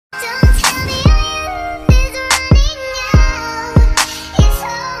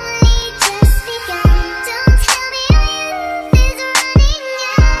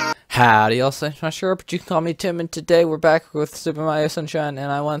Howdy, y'all. Not sure, but you can call me Tim, and today we're back with Super Mario Sunshine,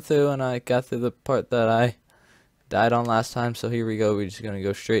 and I went through and I got through the part that I died on last time, so here we go. We're just gonna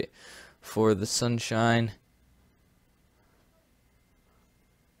go straight for the Sunshine.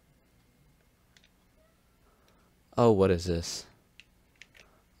 Oh, what is this?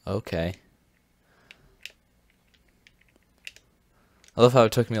 Okay. I love how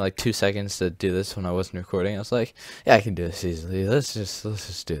it took me like 2 seconds to do this when I wasn't recording. I was like, yeah, I can do this easily. Let's just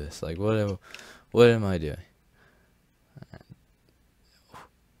do this. Like, what am I doing?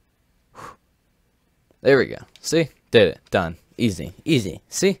 There we go. See? Did it. Done. Easy. Easy.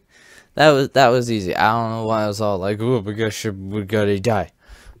 See? That was easy. I don't know why I was all like, oh, we gotta die.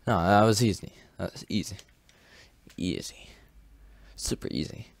 No, that was easy. That was easy. Easy. Super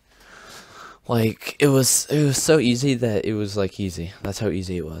easy. Like, it was so easy that it was like easy. That's how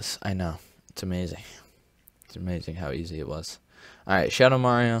easy it was. I know. It's amazing. It's amazing how easy it was. Alright, Shadow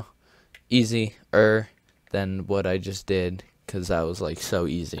Mario. Easier than what I just did, because that was like so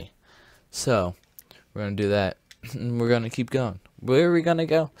easy. So, we're gonna do that, and we're gonna keep going. Where are we gonna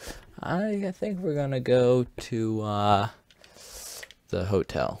go? I think we're gonna go to the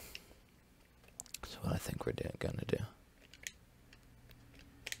hotel. That's what I think we're gonna do.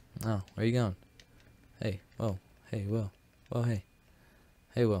 Oh, where are you going? Hey, whoa, hey, whoa, whoa, hey,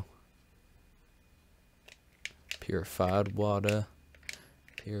 hey, whoa. Purified water,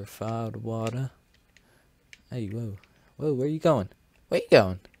 purified water. Hey, whoa, whoa, where are you going? Where you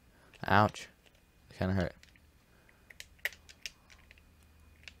going? Ouch, it kind of hurt.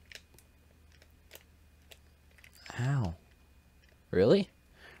 Ow, really?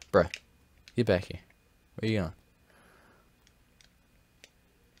 Bruh, get back here. Where you going?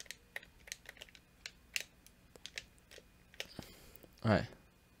 Alright.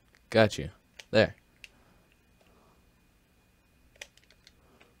 Got you. There.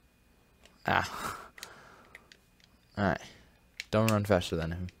 Ah. Alright. Don't run faster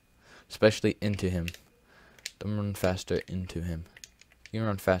than him. Especially into him. Don't run faster into him. You can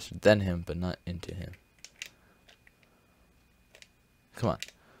run faster than him, but not into him. Come on.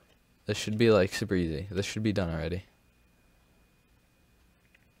 This should be like super easy. This should be done already.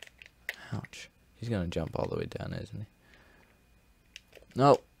 Ouch. He's gonna jump all the way down, isn't he?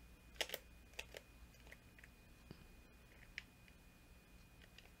 No.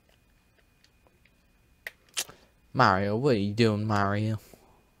 Mario, what are you doing, Mario?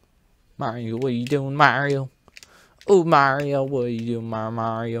 Mario, what are you doing, Mario? Oh, Mario, what are you doing,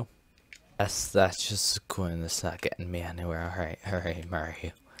 Mario? That's just going. That's not getting me anywhere. Alright, alright,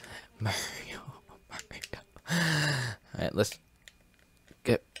 Mario. Mario. Alright, let's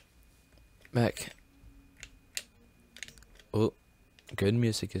get back. Oh. Good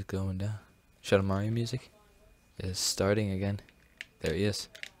music is going down. Shadow Mario music is starting again. There he is.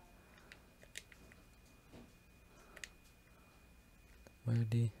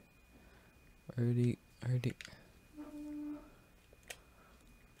 Where'd he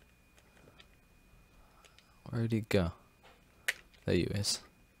go? There he is.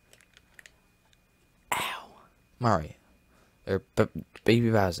 Ow! Mario. Or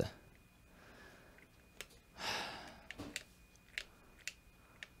Baby Bowser.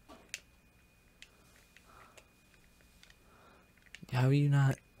 How are you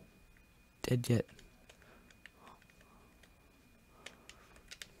not dead yet?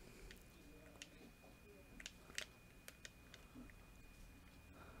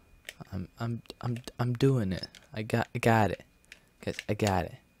 I'm doing it. I got it. Guys, I got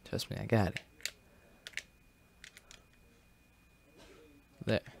it. Trust me, I got it.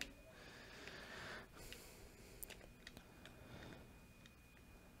 There.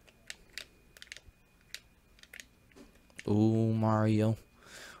 Ooh, Mario.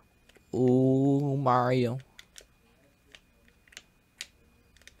 Ooh, Mario.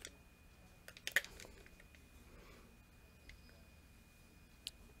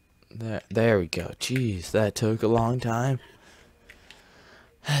 There we go. Jeez, that took a long time.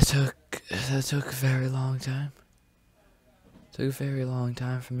 That took a very long time. Took a very long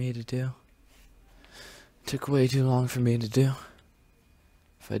time for me to do. Took way too long for me to do.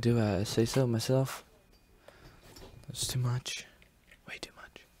 If I do say so myself. That's too much. Way too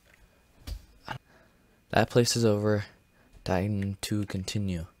much. That place is over. Time to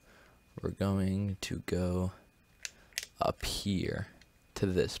continue. We're going to go up here to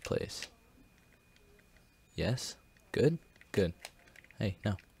this place. Yes? Good? Good. Hey,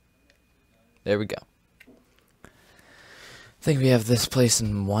 no. There we go. I think we have this place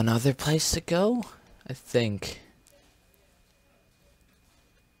and one other place to go. I think.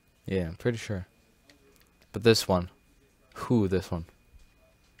 Yeah, I'm pretty sure. But this one. Who, this one?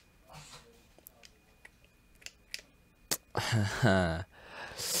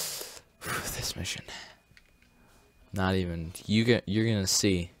 This mission. Not even you're gonna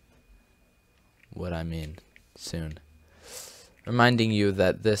see what I mean soon. Reminding you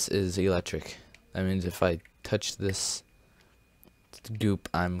that this is electric. That means if I touch this goop,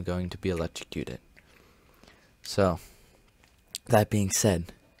 I'm going to be electrocuted. So, that being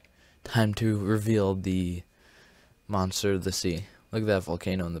said, time to reveal the monster of the sea. Look at that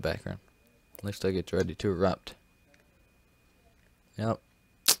volcano in the background. Looks like it's ready to erupt. Yep.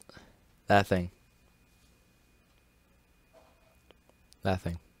 That thing. That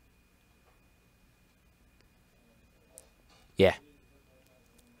thing. Yeah.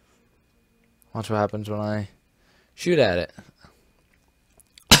 Watch what happens when I shoot at it.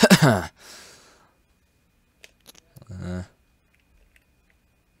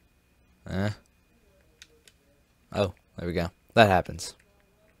 Oh, there we go. That happens.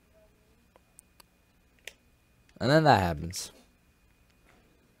 And then that happens.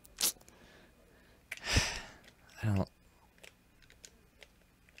 I don't...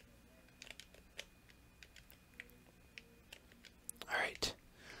 Alright.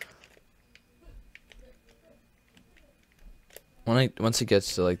 Once it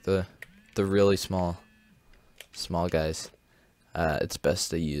gets to like the really small guys, it's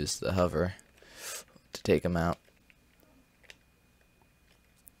best to use the hover to take them out.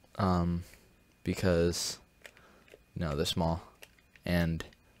 Because you know they're small and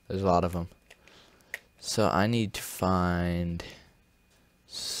there's a lot of them. So I need to find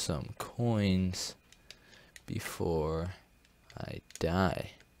some coins before I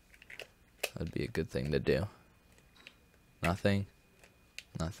die. That'd be a good thing to do. Nothing.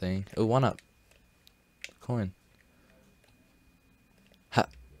 Nothing. Oh, 1-up. Coin. Ha.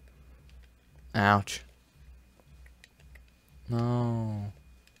 Ouch. No.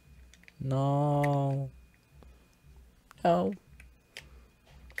 No. No.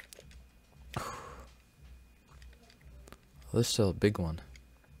 Oh, there's still a big one.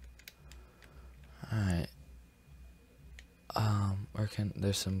 Alright.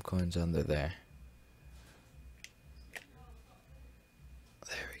 There's some coins under there.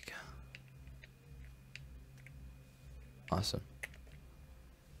 There we go. Awesome.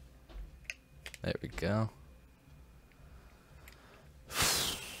 There we go.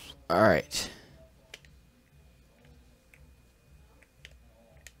 Alright.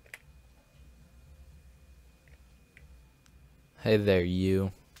 Hey there,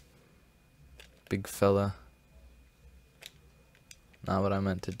 you. Big fella. Not what I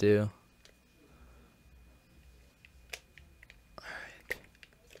meant to do. Alright.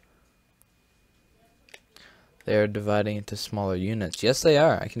 They are dividing into smaller units. Yes, they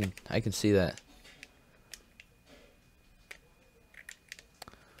are. I can see that.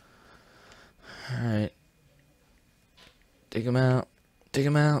 Alright. Dig them out. Dig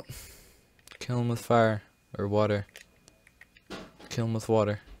them out. Kill them with fire. Or water. Kill them with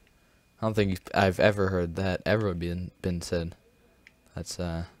water. I don't think I've ever heard that ever been said. That's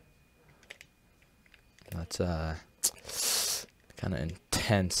kind of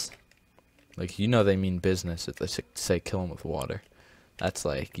intense. Like, you know they mean business if they say kill them with water. That's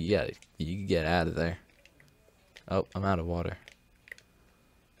like, yeah, you get out of there. Oh, I'm out of water.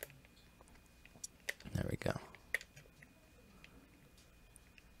 There we go.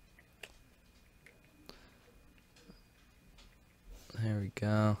 There we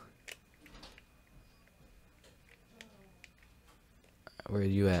go. Where are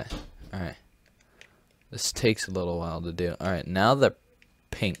you at? Alright. This takes a little while to do. Alright, now they're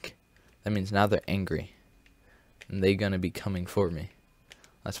pink. That means now they're angry. And they're gonna be coming for me.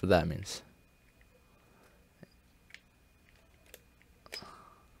 That's what that means.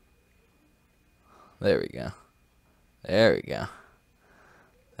 There we go. There we go.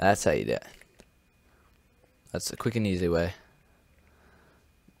 That's how you do it. That's a quick and easy way.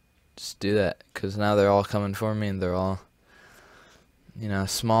 Just do that, because now they're all coming for me and they're all, you know,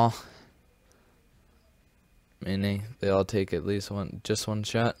 small. Meaning they all take at least just one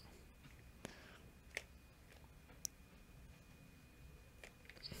shot.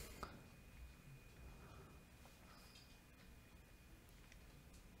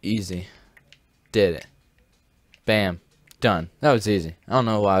 Easy. Did it. Bam. Done. That was easy. I don't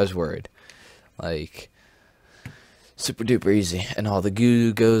know why I was worried. Like, super duper easy. And all the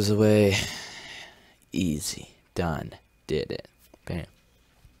goo goes away. Easy. Done. Did it. Bam.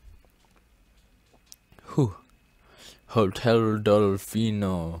 Whew. Hotel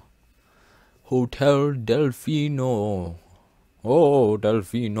Delfino. Hotel Delfino. Oh,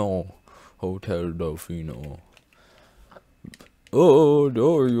 Delfino. Hotel Delfino. Oh,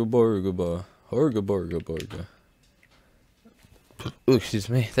 Dorga Borga. Horga Borga Borga. Ooh, excuse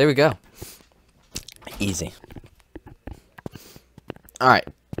me. There we go. Easy. Alright,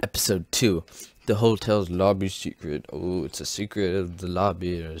 episode 2. The hotel's lobby secret. Oh, it's a secret of the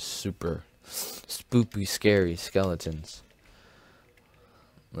lobby. There's super spoopy, scary skeletons.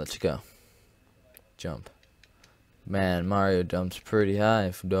 Let's go. Jump. Man, Mario jumps pretty high,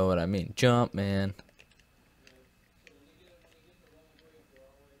 if you know what I mean. Jump, man.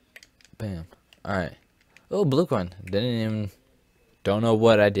 Bam. Alright. Oh, blue coin. Don't know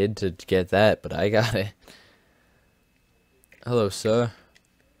what I did to get that, but I got it. Hello, sir.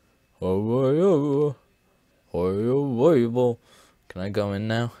 Can I go in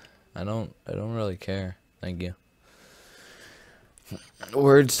now? I don't really care. Thank you.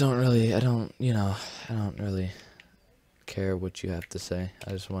 Words don't really, I don't really care what you have to say.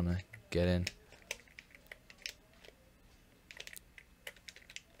 I just want to get in.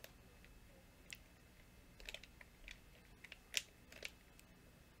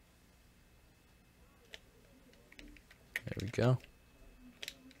 There we go.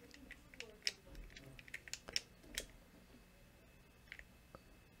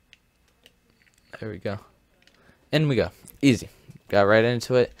 There we go. In we go. Easy. Got right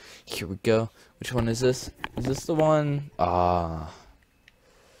into it. Here we go. Which one is this? Is this the one? Ah.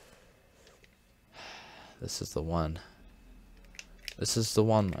 This is the one. This is the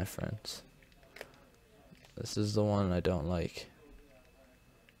one, my friends. This is the one I don't like.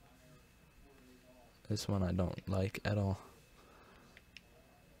 This one I don't like at all.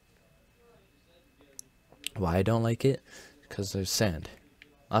 Why I don't like it? Because there's sand.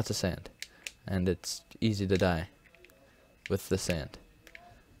 Lots of sand. And it's easy to die with the sand.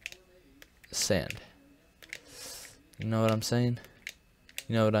 Sand. You know what I'm saying?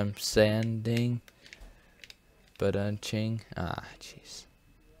 You know what I'm sanding? Ching. Ah, jeez.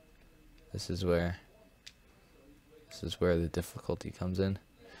 This is where the difficulty comes in.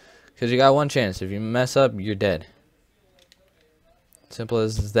 Because you got one chance. If you mess up, you're dead. Simple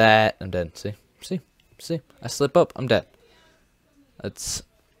as that. I'm dead. See? See? I slip up, I'm dead. That's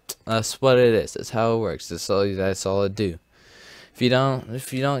what it is. That's how it works. That's all it do. If you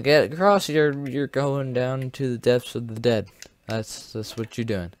don't get across, you're going down to the depths of the dead. That's what you're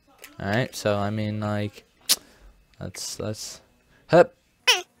doing. All right. So I mean, like, that's hup.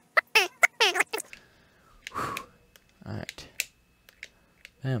 All right.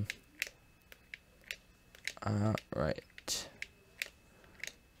 Bam. All right.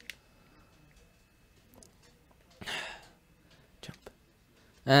 Jump.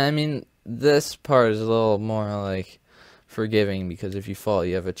 I mean, this part is a little more like forgiving because if you fall,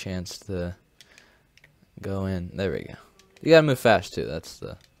 you have a chance to go in. There we go. You gotta move fast too. That's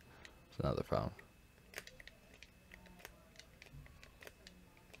another problem.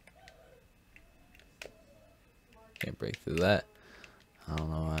 Can't break through that. I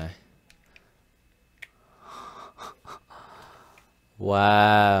don't know why.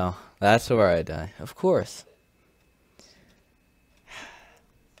 Wow, that's where I die. Of course.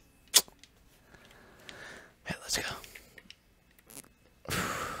 Okay, let's go.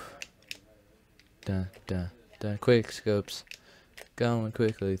 Dun. Quick scopes. Going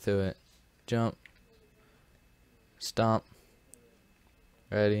quickly through it. Jump. Stomp.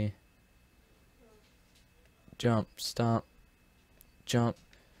 Ready. Jump. Stomp. Jump.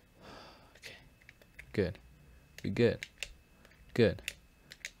 Okay. Good. We good. Good.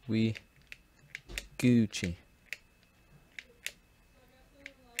 We Gucci.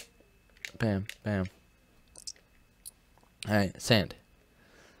 Bam. Bam. Alright, sand.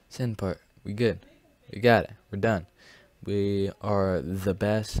 Sand part. We good. We got it. We're done. We are the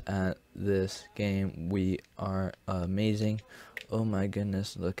best at this game. We are amazing. Oh my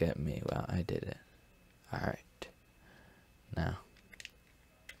goodness, look at me. Wow, I did it. Alright. Now.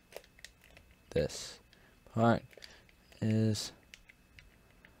 This part is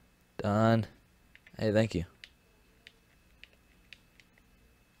done. Hey, thank you.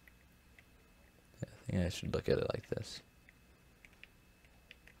 I think I should look at it like this.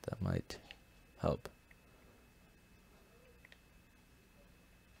 That might help.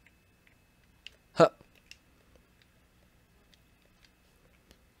 Huh.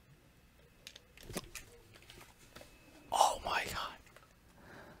 Oh my god.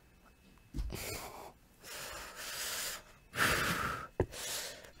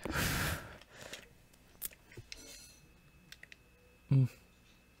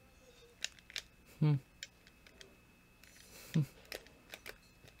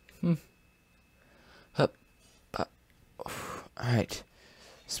 Hup. Alright.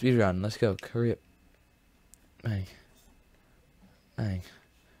 Speed run. Let's go. Hurry up. Bang. Bang.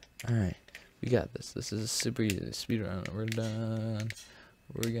 Alright. We got this. This is super easy. Speed run. We're done.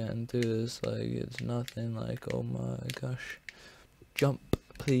 We're getting through this like it's nothing. Like, oh my gosh. Jump,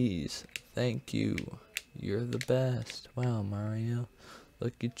 please. Thank you. You're the best. Wow, Mario.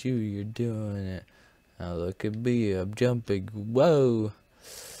 Look at you. You're doing it. Now look at me. I'm jumping. Whoa.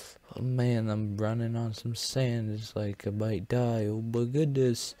 Oh man, I'm running on some sand. It's like I might die. Oh my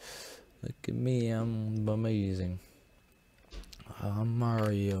goodness. Look at me. I'm amazing. I'm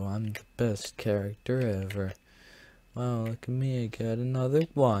Mario. I'm the best character ever. Wow, look at me. I got another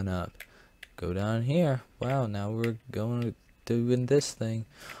one up. Go down here. Wow, now we're going doing this thing.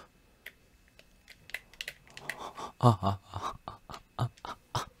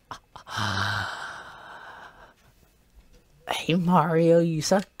 Hey Mario, you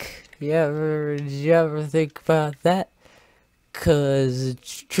suck. Did you ever think about that? 'Cause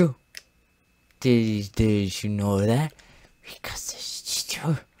it's true. Did you know that? Because it's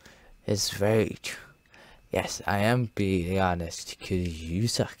true. It's very true. Yes, I am being honest, because you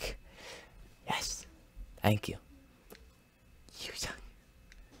suck. Yes, thank you. You suck.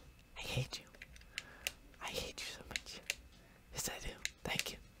 I hate you. I hate you so much. Yes, I do.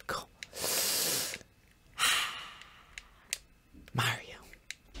 Thank you. Cool. Mario.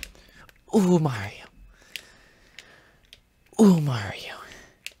 Ooh, Mario. Ooh, Mario.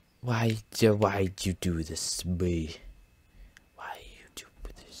 Why'd you do this to me? Why you do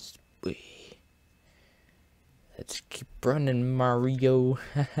this to me? Let's keep running, Mario.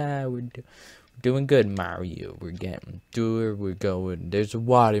 Haha, we're doing good, Mario. We're getting through it. We're going. There's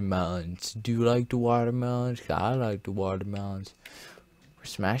watermelons. Do you like the watermelons? I like the watermelons. We're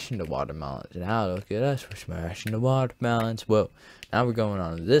smashing the watermelons. Now look at us. We're smashing the watermelons. Whoa. Now we're going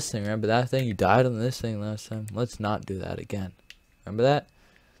on to this thing. Remember that thing? You died on this thing last time. Let's not do that again. Remember that?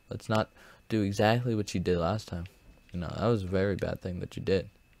 Let's not do exactly what you did last time. You know, that was a very bad thing that you did.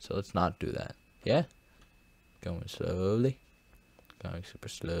 So let's not do that. Yeah? Going slowly. Going super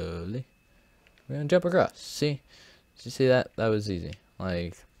slowly. We're gonna jump across. See? Did you see that? That was easy.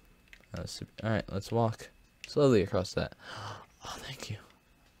 Like, that was super. Alright, let's walk slowly across that. Oh, thank you.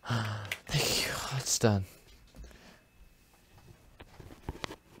 Thank you. Oh, it's done.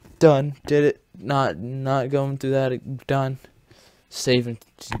 Done. Did it. Not going through that. Done. Saving.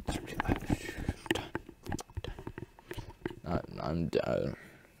 I'm done.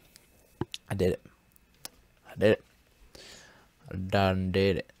 I did it. I did it. I done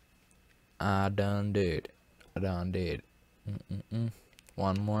did it. I done did it. I done did it.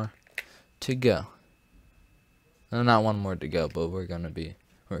 One more to go. No, not one more to go, but we're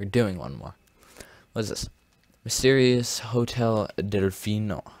doing one more. What is this? Mysterious Hotel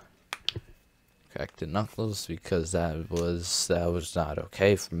Delfino. Corrected Knuckles, because that was not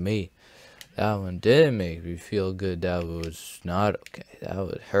okay for me. That one didn't make me feel good. That was not okay. That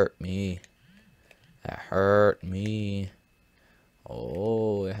would hurt me. That hurt me.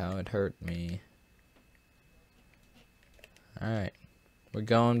 Oh, how it hurt me. Alright. We're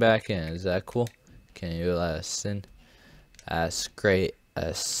going back in. Is that cool? Can you let us in? That's great.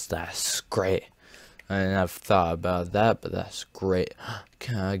 That's great. I didn't have thought about that, but that's great.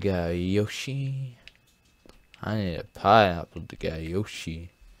 Can I get a Yoshi? I need a pineapple to get a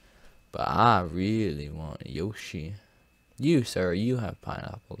Yoshi. But I really want a Yoshi. You, sir, you have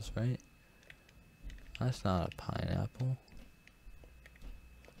pineapples, right? That's not a pineapple.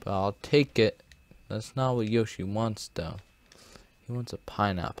 But I'll take it. That's not what Yoshi wants, though. He wants a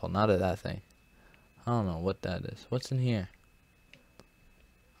pineapple, not a that thing. I don't know what that is. What's in here?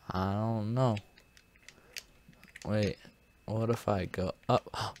 I don't know. Wait, what if I go up?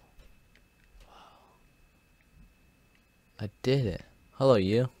 Wow. I did it. Hello,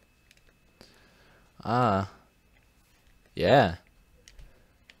 you. Yeah.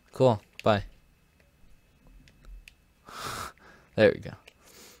 Cool. Bye. There we go.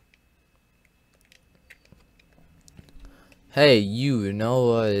 Hey, you know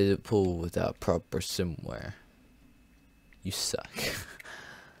what is a pool without proper swimwear? You suck.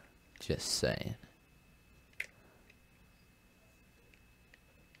 Just saying.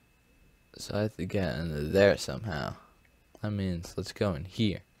 So I have to get into there somehow. That means let's go in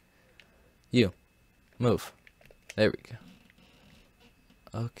here. You. Move. There we go.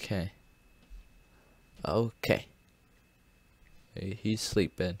 Okay. Okay. Hey, he's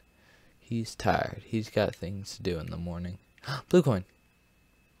sleeping. He's tired. He's got things to do in the morning. Blue coin.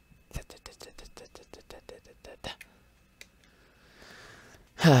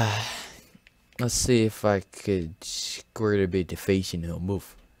 Let's see if I could squirt a bit of face and he'll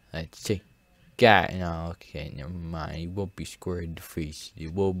move. Let's see. Got no, okay, never mind. He won't be squared in the face. He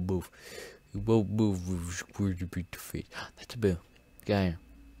won't move. He won't move with squared a bit of face. That's a boo. Got him.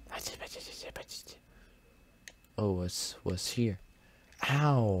 Oh, what's here?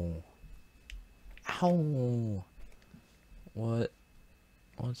 Ow! Ow!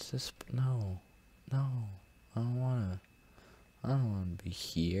 What's this? No, no, I don't wanna. I don't wanna be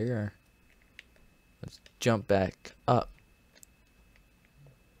here. Let's jump back up.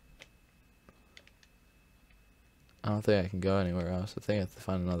 I don't think I can go anywhere else. I think I have to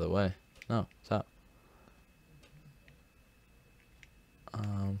find another way. No, stop.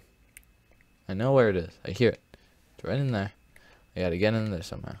 I know where it is. I hear it. It's right in there. I gotta get in there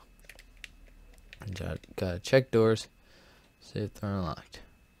somehow. And gotta check doors, see if they're unlocked.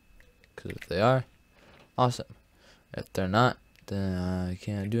 Because if they are, awesome. If they're not, then I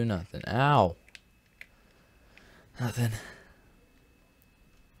can't do nothing. Ow! Nothing.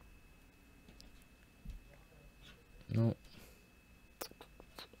 Nope.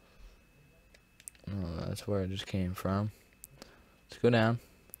 No, that's where I just came from. Let's go down.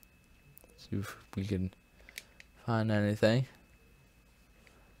 See if we can find anything.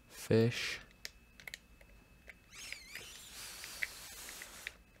 Fish.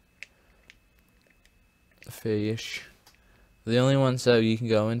 Fish. The only ones that you can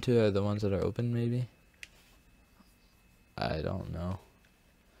go into are the ones that are open, maybe? I don't know.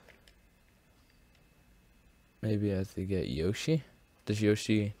 Maybe I have to get Yoshi? Does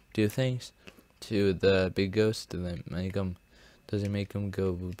Yoshi do things to the big ghost? Does he make him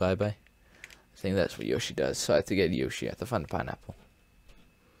go bye-bye? I think that's what Yoshi does, so I have to get Yoshi. I have to find a pineapple.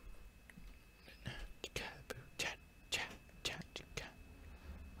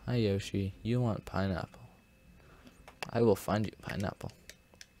 Hi Yoshi, you want pineapple. I will find you pineapple.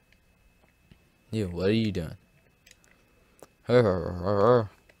 You, what are you doing? Alright.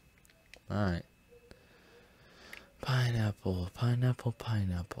 Pineapple, pineapple,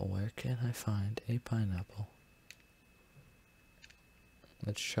 pineapple. Where can I find a pineapple?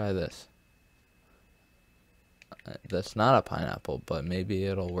 Let's try this. That's not a pineapple, but maybe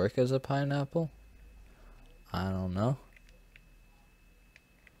it'll work as a pineapple? I don't know.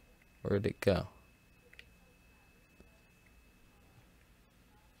 Where'd it go?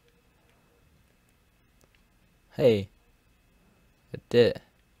 Hey. It did.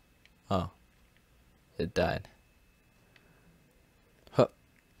 Oh. It died. Huh.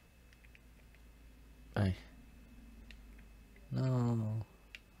 Hey. No.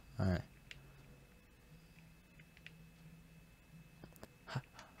 Alright.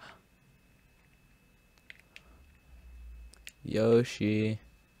 Yoshi.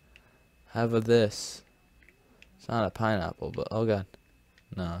 Have a this. It's not a pineapple, but oh god.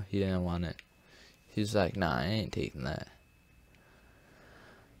 No, he didn't want it. He's like, nah, I ain't taking that.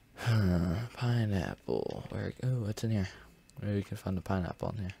 Pineapple. Where? Ooh, what's in here? Maybe we can find a pineapple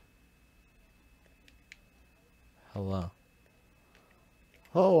in here. Hello.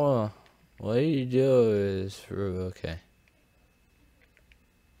 Oh, what you do is okay.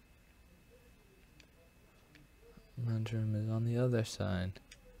 Lunchroom is on the other side.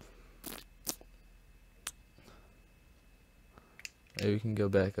 Maybe we can go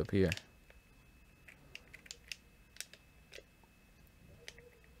back up here.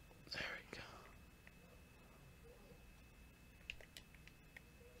 There we go.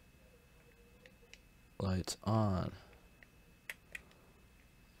 Lights on.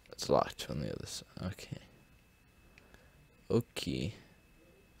 It's locked on the other side. Okay. Okay.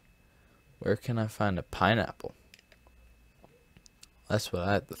 Where can I find a pineapple? That's what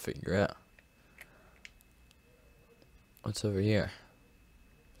I have to figure out. What's over here?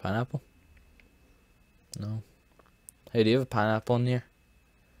 Pineapple? No. Hey, do you have a pineapple in here?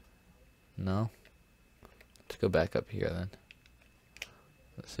 No. Let's go back up here then.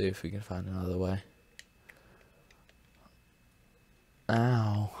 Let's see if we can find another way.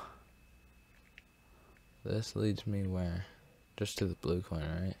 Ow. This leads me where? Just to the blue coin,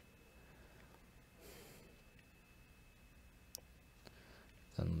 right?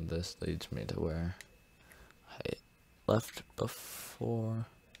 Then this leads me to where I left before.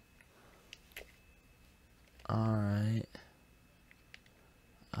 Alright.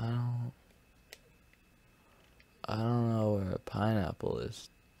 I don't know where a pineapple is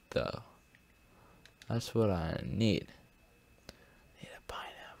though. That's what I need. Need a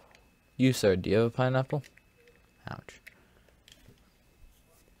pineapple. You, sir, do you have a pineapple? Ouch.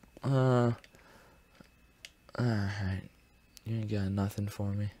 Alright. You ain't got nothing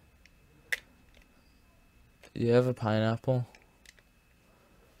for me. Do you have a pineapple?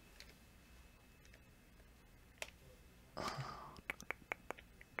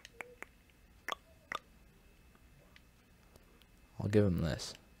 I'll give him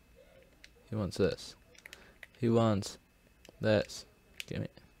this. He wants this. He wants this. Give me.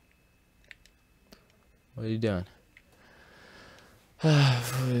 What are you doing?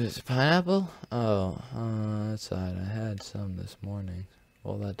 Is it pineapple? Oh, outside. I had some this morning.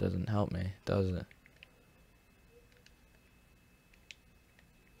 Well, that doesn't help me, does it?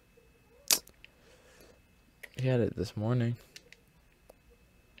 You had it this morning.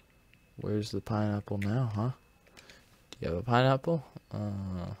 Where's the pineapple now, huh? Do you have a pineapple?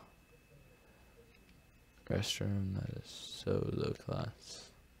 Restroom, that is so low class.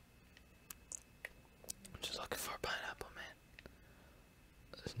 I'm just looking for a pineapple, man.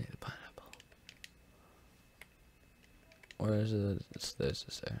 I just need a pineapple. Where is it? There's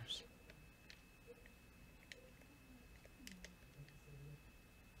the stairs.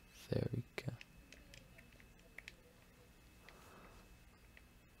 There we go.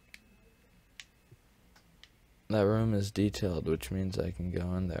 That room is detailed, which means I can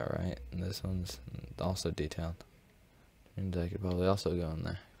go in there, right? And this one's also detailed. Means I could probably also go in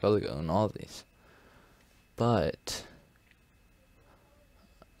there. Probably go in all of these. But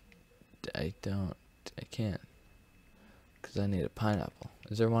I can't. Because I need a pineapple.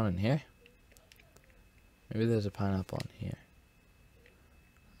 Is there one in here? Maybe there's a pineapple in here.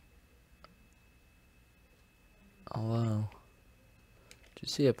 Hello? Did you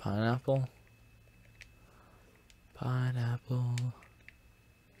see a pineapple? Pineapple.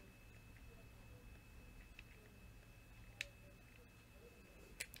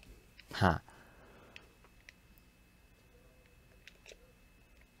 Huh.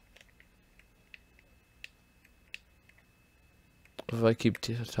 If I keep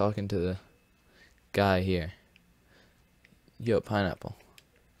talking to the guy here. Yo, pineapple.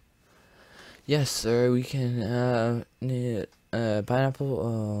 Yes, sir, we can, need, pineapple.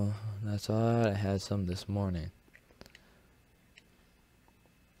 Oh, that's odd. I had some this morning.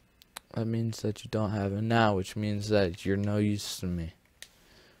 That means that you don't have it now, which means that you're no use to me.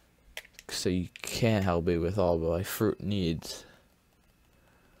 So you can't help me with all my fruit needs.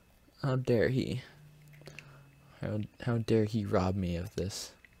 How dare he? How dare he rob me of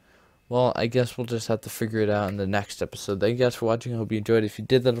this? Well, I guess we'll just have to figure it out in the next episode. Thank you guys for watching. I hope you enjoyed. If you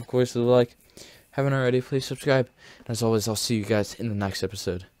did that, of course, leave a like. Haven't already, please subscribe. And as always, I'll see you guys in the next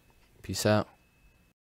episode. Peace out.